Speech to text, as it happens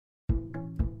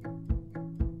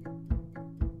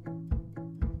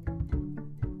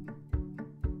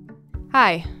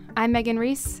Hi, I'm Megan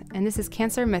Reese, and this is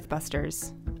Cancer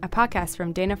Mythbusters, a podcast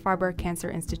from Dana-Farber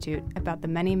Cancer Institute about the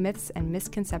many myths and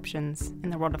misconceptions in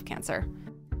the world of cancer.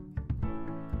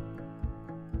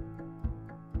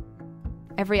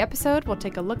 Every episode, we'll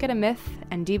take a look at a myth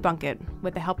and debunk it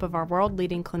with the help of our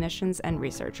world-leading clinicians and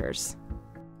researchers.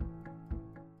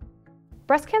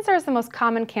 Breast cancer is the most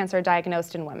common cancer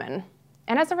diagnosed in women,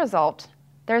 and as a result,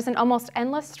 there's an almost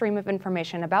endless stream of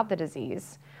information about the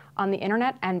disease on the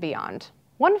internet and beyond.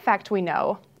 One fact we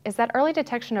know is that early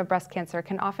detection of breast cancer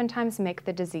can oftentimes make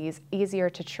the disease easier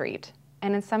to treat,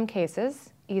 and in some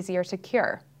cases, easier to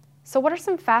cure. So what are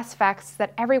some fast facts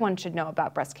that everyone should know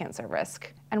about breast cancer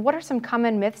risk? And what are some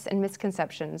common myths and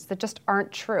misconceptions that just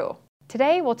aren't true?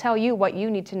 Today, we'll tell you what you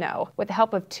need to know with the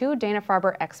help of two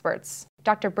Dana-Farber experts,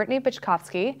 Dr. Brittany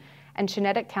Bychkovsky and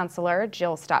genetic counselor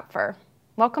Jill Stopfer.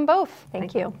 Welcome both.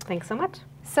 Thank you. Thanks so much.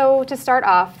 So to start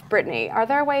off, Brittany, are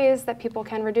there ways that people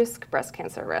can reduce breast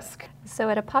cancer risk? So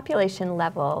at a population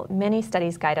level, many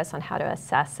studies guide us on how to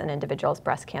assess an individual's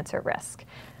breast cancer risk.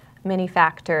 Many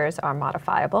factors are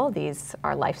modifiable. These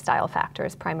are lifestyle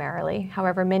factors primarily.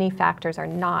 However, many factors are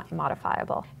not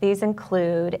modifiable. These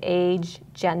include age,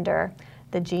 gender,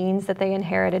 the genes that they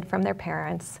inherited from their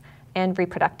parents, and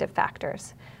reproductive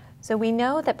factors. So we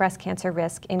know that breast cancer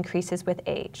risk increases with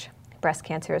age. Breast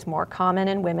cancer is more common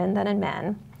in women than in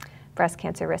men. Breast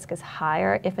cancer risk is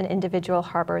higher if an individual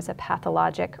harbors a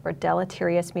pathologic or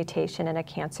deleterious mutation in a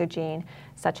cancer gene,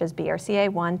 such as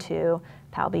BRCA1, 2,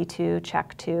 PALB2,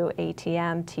 CHEK2,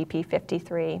 ATM,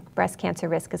 TP53. Breast cancer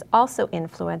risk is also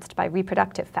influenced by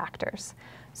reproductive factors.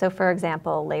 So for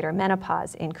example, later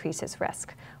menopause increases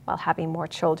risk, while having more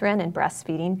children and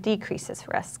breastfeeding decreases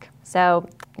risk. So,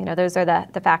 those are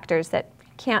the factors that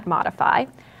you can't modify,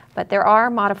 but there are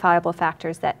modifiable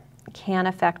factors that can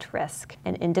affect risk: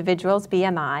 an individual's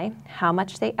BMI, how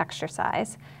much they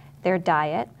exercise, their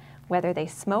diet, whether they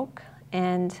smoke,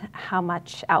 and how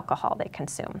much alcohol they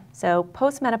consume. So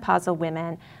postmenopausal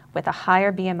women with a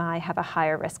higher BMI have a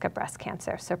higher risk of breast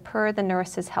cancer. So per the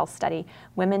Nurses' Health Study,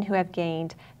 women who have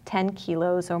gained 10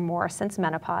 kilos or more since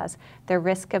menopause, their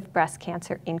risk of breast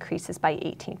cancer increases by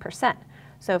 18%.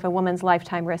 So if a woman's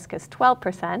lifetime risk is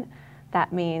 12%,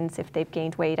 that means if they've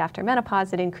gained weight after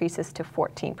menopause, it increases to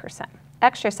 14%.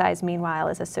 Exercise, meanwhile,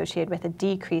 is associated with a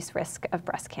decreased risk of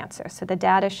breast cancer. So the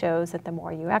data shows that the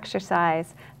more you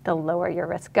exercise, the lower your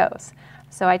risk goes.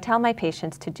 So I tell my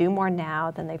patients to do more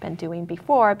now than they've been doing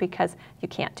before because you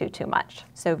can't do too much.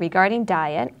 So regarding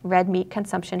diet, red meat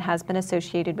consumption has been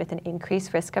associated with an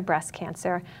increased risk of breast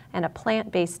cancer, and a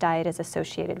plant-based diet is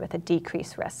associated with a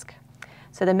decreased risk.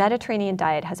 So the Mediterranean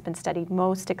diet has been studied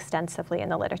most extensively in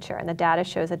the literature, and the data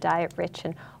shows a diet rich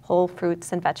in whole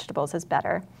fruits and vegetables is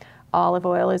better. Olive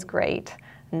oil is great.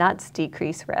 Nuts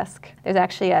decrease risk. There's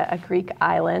actually a Greek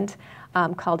island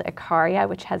called Ikaria,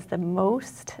 which has the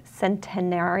most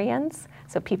centenarians,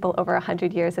 so people over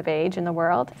 100 years of age in the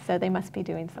world. So they must be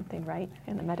doing something right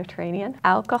in the Mediterranean.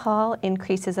 Alcohol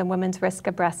increases a woman's risk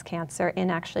of breast cancer in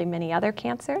actually many other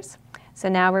cancers. So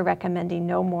now we're recommending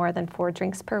no more than 4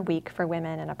 drinks per week for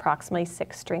women and approximately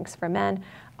 6 drinks for men.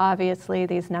 Obviously,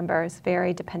 these numbers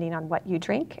vary depending on what you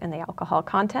drink and the alcohol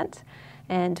content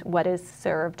and what is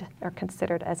served or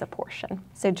considered as a portion.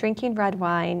 So drinking red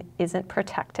wine isn't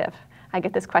protective. I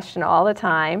get this question all the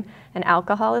time, and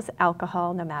alcohol is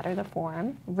alcohol no matter the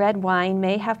form. Red wine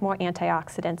may have more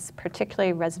antioxidants,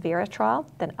 particularly resveratrol,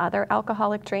 than other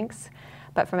alcoholic drinks.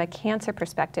 But from a cancer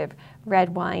perspective,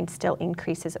 red wine still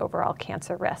increases overall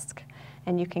cancer risk.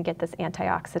 And you can get this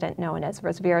antioxidant known as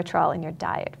resveratrol in your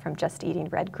diet from just eating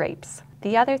red grapes.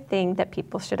 The other thing that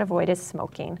people should avoid is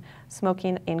smoking.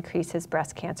 Smoking increases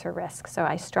breast cancer risk. So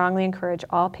I strongly encourage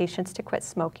all patients to quit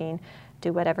smoking,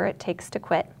 do whatever it takes to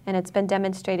quit. And it's been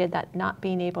demonstrated that not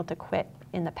being able to quit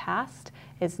in the past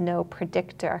is no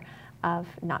predictor of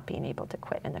not being able to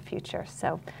quit in the future.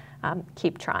 So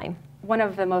keep trying. One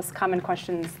of the most common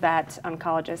questions that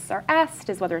oncologists are asked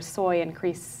is whether soy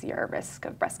increases your risk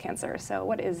of breast cancer. So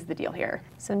what is the deal here?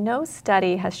 So no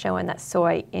study has shown that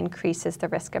soy increases the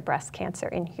risk of breast cancer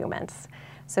in humans.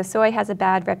 So soy has a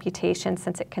bad reputation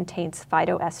since it contains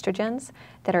phytoestrogens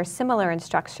that are similar in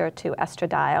structure to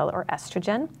estradiol or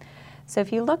estrogen. So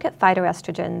if you look at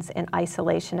phytoestrogens in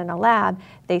isolation in a lab,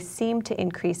 they seem to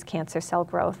increase cancer cell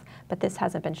growth, but this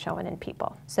hasn't been shown in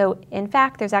people. So in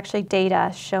fact, there's actually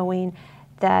data showing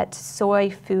that soy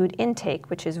food intake,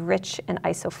 which is rich in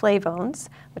isoflavones,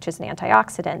 which is an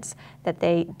antioxidant, that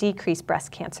they decrease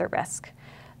breast cancer risk.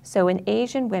 So in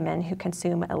Asian women who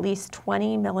consume at least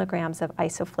 20 milligrams of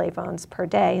isoflavones per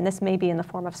day, and this may be in the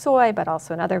form of soy, but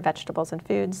also in other vegetables and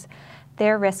foods,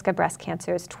 their risk of breast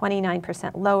cancer is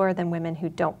 29% lower than women who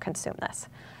don't consume this.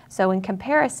 So in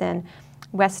comparison,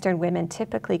 Western women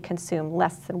typically consume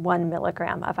less than 1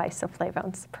 milligram of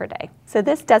isoflavones per day. So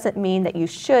this doesn't mean that you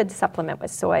should supplement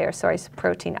with soy or soy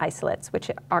protein isolates,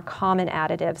 which are common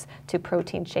additives to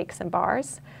protein shakes and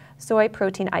bars. Soy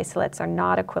protein isolates are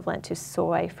not equivalent to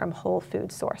soy from whole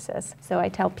food sources. So I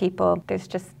tell people there's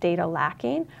just data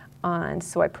lacking on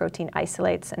soy protein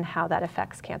isolates and how that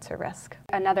affects cancer risk.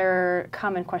 Another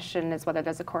common question is whether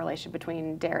there's a correlation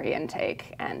between dairy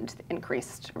intake and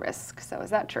increased risk. So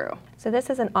is that true? So this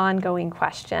is an ongoing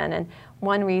question, and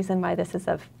one reason why this is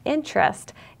of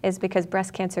interest is because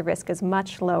breast cancer risk is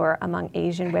much lower among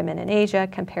Asian women in Asia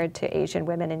compared to Asian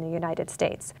women in the United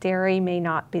States. Dairy may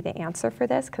not be the answer for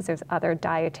this because there's other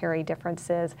dietary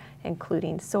differences,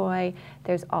 including soy.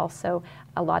 There's also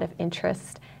a lot of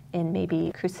interest in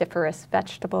maybe cruciferous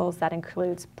vegetables. That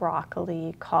includes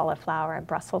broccoli, cauliflower, and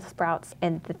Brussels sprouts.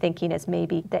 And the thinking is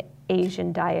maybe the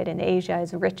Asian diet in Asia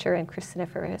is richer in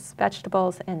cruciferous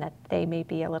vegetables and that they may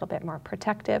be a little bit more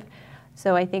protective.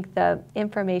 So I think the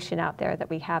information out there that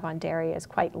we have on dairy is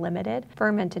quite limited.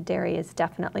 Fermented dairy is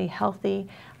definitely healthy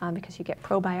because you get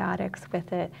probiotics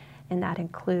with it, and that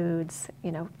includes,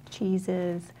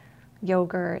 cheeses,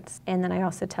 yogurts. And then I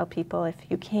also tell people if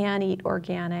you can eat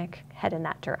organic, head in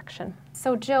that direction.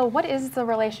 So Jill, what is the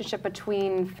relationship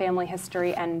between family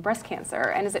history and breast cancer?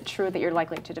 And is it true that you're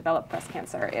likely to develop breast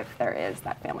cancer if there is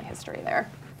that family history there?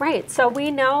 Right, so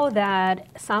we know that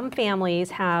some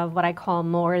families have what I call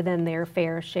more than their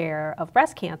fair share of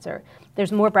breast cancer.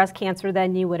 There's more breast cancer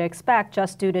than you would expect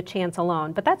just due to chance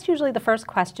alone. But that's usually the first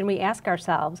question we ask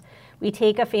ourselves. We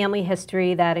take a family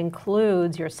history that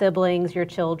includes your siblings, your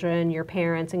children, your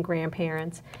parents and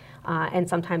grandparents, and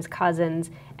sometimes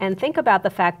cousins, and think about the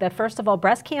fact that, first of all,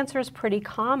 breast cancer is pretty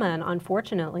common,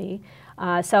 unfortunately.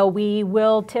 So we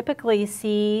will typically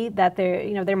see that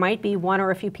there might be one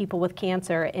or a few people with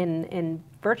cancer in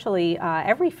virtually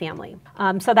every family.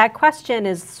 So that question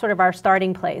is sort of our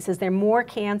starting place. Is there more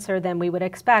cancer than we would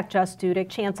expect just due to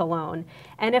chance alone?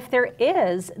 And if there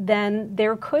is, then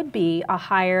there could be a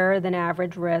higher than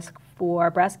average risk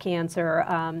for breast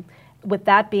cancer, with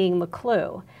that being the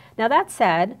clue. Now that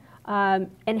said,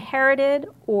 inherited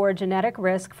or genetic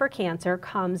risk for cancer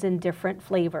comes in different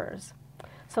flavors.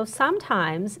 So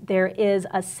sometimes there is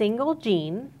a single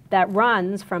gene that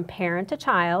runs from parent to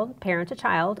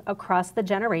child across the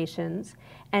generations.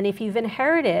 And if you've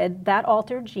inherited that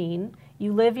altered gene,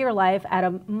 you live your life at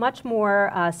a much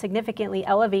more significantly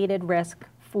elevated risk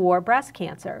for breast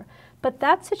cancer. But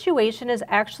that situation is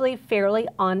actually fairly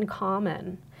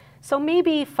uncommon. So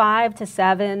maybe 5 to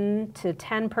 7 to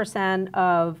 10%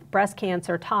 of breast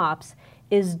cancer tops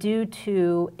is due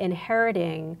to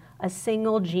inheriting a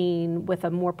single gene with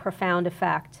a more profound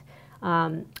effect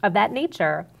of that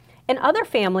nature. In other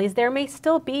families, there may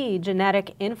still be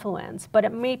genetic influence, but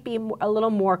it may be a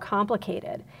little more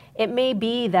complicated. It may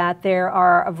be that there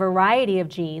are a variety of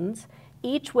genes,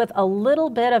 each with a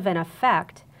little bit of an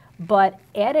effect, but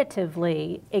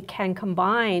additively, it can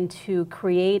combine to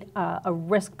create a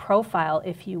risk profile,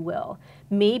 if you will,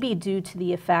 maybe due to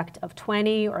the effect of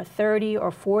 20 or 30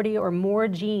 or 40 or more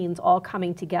genes all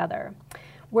coming together.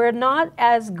 We're not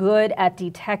as good at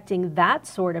detecting that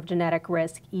sort of genetic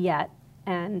risk yet,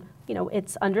 and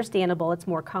it's understandable, it's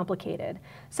more complicated.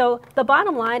 So the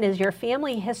bottom line is your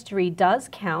family history does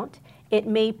count. It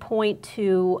may point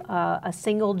to a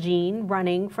single gene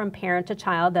running from parent to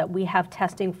child that we have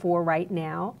testing for right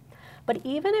now. But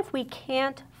even if we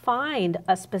can't find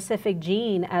a specific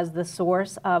gene as the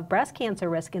source of breast cancer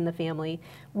risk in the family,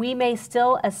 we may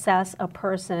still assess a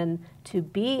person to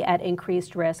be at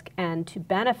increased risk and to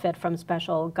benefit from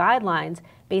special guidelines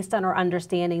based on our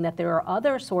understanding that there are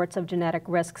other sorts of genetic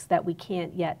risks that we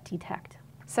can't yet detect.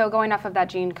 So going off of that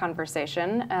gene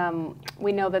conversation,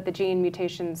 we know that the gene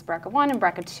mutations BRCA1 and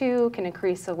BRCA2 can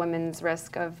increase a woman's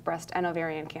risk of breast and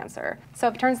ovarian cancer. So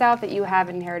if it turns out that you have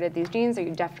inherited these genes, are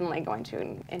you definitely going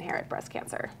to inherit breast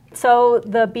cancer? So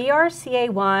the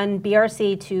BRCA1,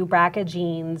 BRCA2 BRCA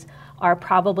genes are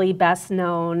probably best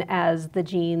known as the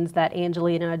genes that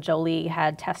Angelina Jolie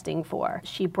had testing for.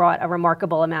 She brought a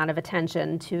remarkable amount of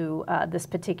attention to this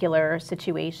particular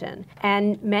situation.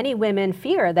 And many women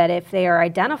fear that if they are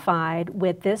identified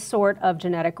with this sort of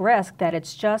genetic risk, that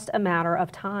it's just a matter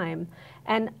of time.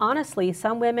 And honestly,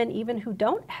 some women, even who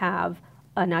don't have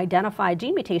an identified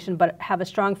gene mutation but have a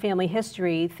strong family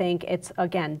history, think it's,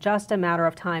 again, just a matter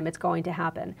of time, it's going to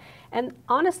happen. And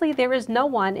honestly, there is no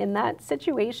one in that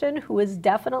situation who is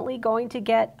definitely going to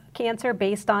get cancer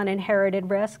based on inherited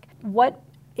risk. What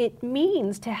it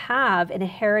means to have an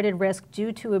inherited risk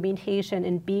due to a mutation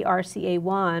in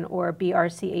BRCA1 or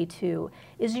BRCA2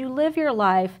 is you live your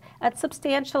life at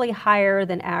substantially higher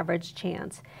than average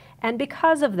chance. And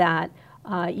because of that,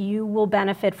 you will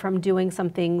benefit from doing some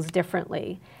things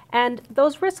differently. And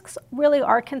those risks really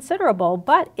are considerable,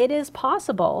 but it is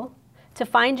possible to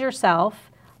find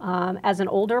yourself as an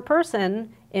older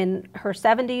person in her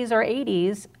 70s or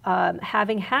 80s,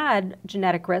 having had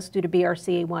genetic risk due to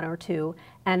BRCA1 or 2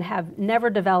 and have never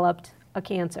developed a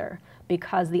cancer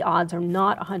because the odds are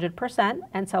not 100%,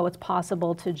 and so it's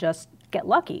possible to just get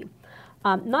lucky.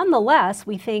 Nonetheless,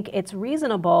 we think it's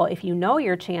reasonable, if you know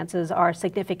your chances are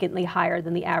significantly higher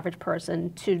than the average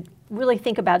person, to really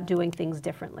think about doing things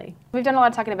differently. We've done a lot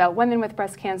of talking about women with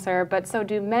breast cancer, but so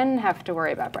do men have to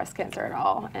worry about breast cancer at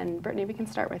all? And Brittany, we can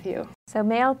start with you. So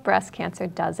male breast cancer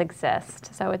does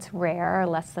exist. So it's rare.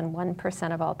 Less than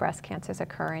 1% of all breast cancers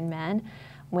occur in men.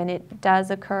 When it does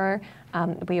occur,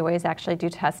 we always actually do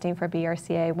testing for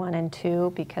BRCA1 and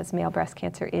 2 because male breast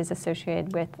cancer is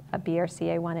associated with a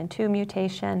BRCA1 and 2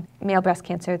 mutation. Male breast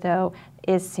cancer, though,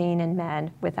 is seen in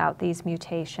men without these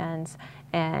mutations,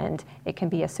 and it can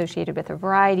be associated with a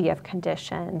variety of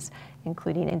conditions,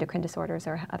 including endocrine disorders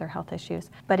or other health issues.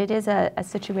 But it is a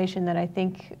situation that I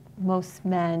think most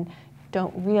men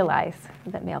don't realize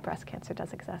that male breast cancer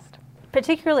does exist.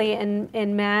 Particularly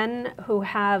in men who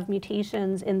have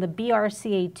mutations in the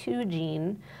BRCA2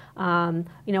 gene,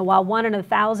 while 1 in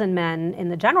 1,000 men in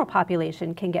the general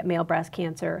population can get male breast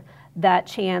cancer, that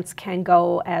chance can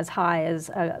go as high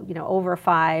as over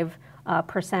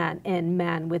 5% in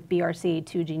men with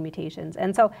BRCA2 gene mutations.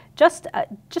 And so just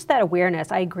that awareness,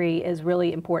 I agree, is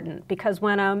really important, because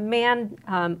when a man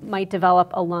might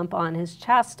develop a lump on his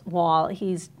chest wall,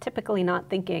 he's typically not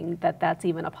thinking that that's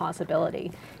even a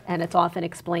possibility. And it's often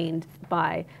explained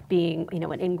by being,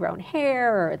 an ingrown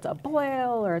hair, or it's a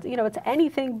boil, or it's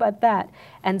anything but that.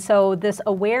 And so this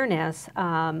awareness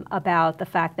about the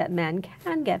fact that men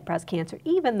can get breast cancer,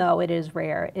 even though it is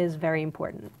rare, is very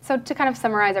important. So to kind of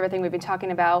summarize everything we've been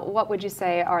talking about, what would you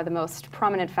say are the most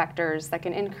prominent factors that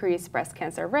can increase breast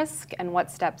cancer risk, and what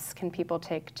steps can people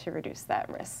take to reduce that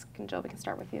risk? And Jill, we can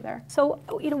start with you there. So,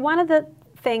 one of the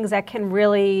things that can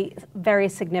really very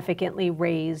significantly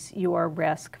raise your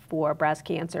risk for breast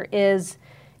cancer is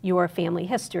your family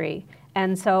history.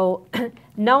 And so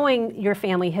knowing your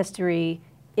family history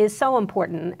is so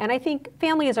important. And I think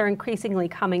families are increasingly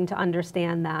coming to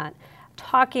understand that.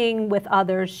 Talking with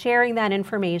others, sharing that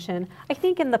information. I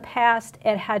think in the past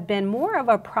it had been more of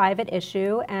a private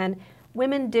issue, and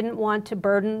women didn't want to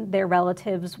burden their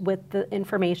relatives with the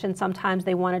information. Sometimes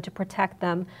they wanted to protect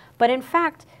them. But in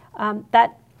fact,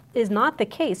 that is not the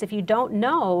case. If you don't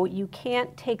know, you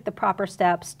can't take the proper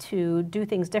steps to do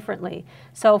things differently.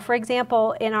 So for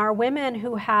example, in our women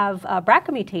who have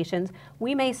BRCA mutations,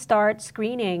 we may start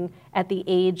screening at the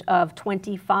age of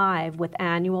 25 with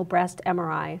annual breast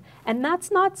MRI. And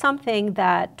that's not something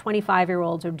that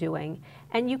 25-year-olds are doing.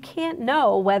 And you can't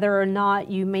know whether or not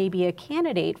you may be a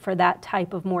candidate for that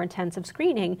type of more intensive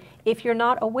screening if you're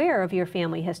not aware of your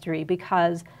family history,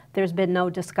 because there's been no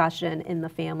discussion in the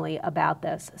family about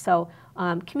this. So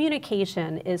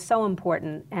communication is so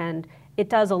important, and it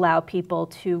does allow people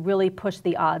to really push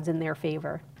the odds in their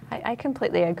favor. I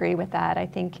completely agree with that. I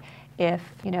think if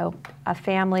a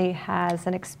family has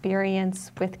an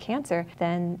experience with cancer,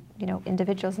 then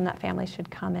individuals in that family should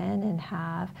come in and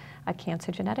have a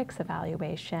cancer genetics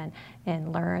evaluation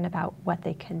and learn about what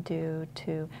they can do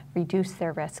to reduce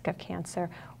their risk of cancer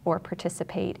or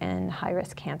participate in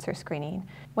high-risk cancer screening.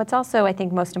 What's also, I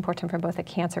think, most important from both a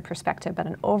cancer perspective but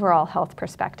an overall health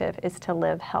perspective is to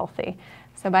live healthy.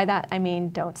 So by that I mean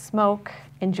don't smoke,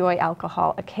 enjoy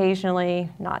alcohol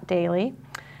occasionally, not daily,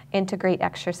 integrate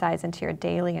exercise into your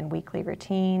daily and weekly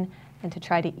routine, and to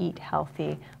try to eat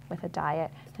healthy with a diet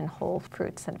and whole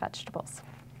fruits and vegetables.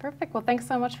 Perfect. Well, thanks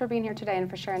so much for being here today and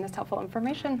for sharing this helpful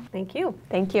information. Thank you.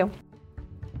 Thank you.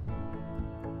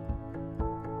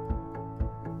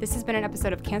 This has been an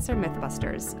episode of Cancer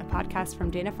Mythbusters, a podcast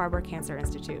from Dana-Farber Cancer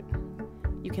Institute.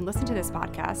 You can listen to this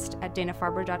podcast at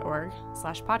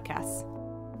danafarber.org/podcasts.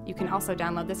 You can also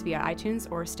download this via iTunes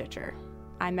or Stitcher.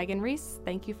 I'm Megan Reese.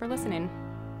 Thank you for listening.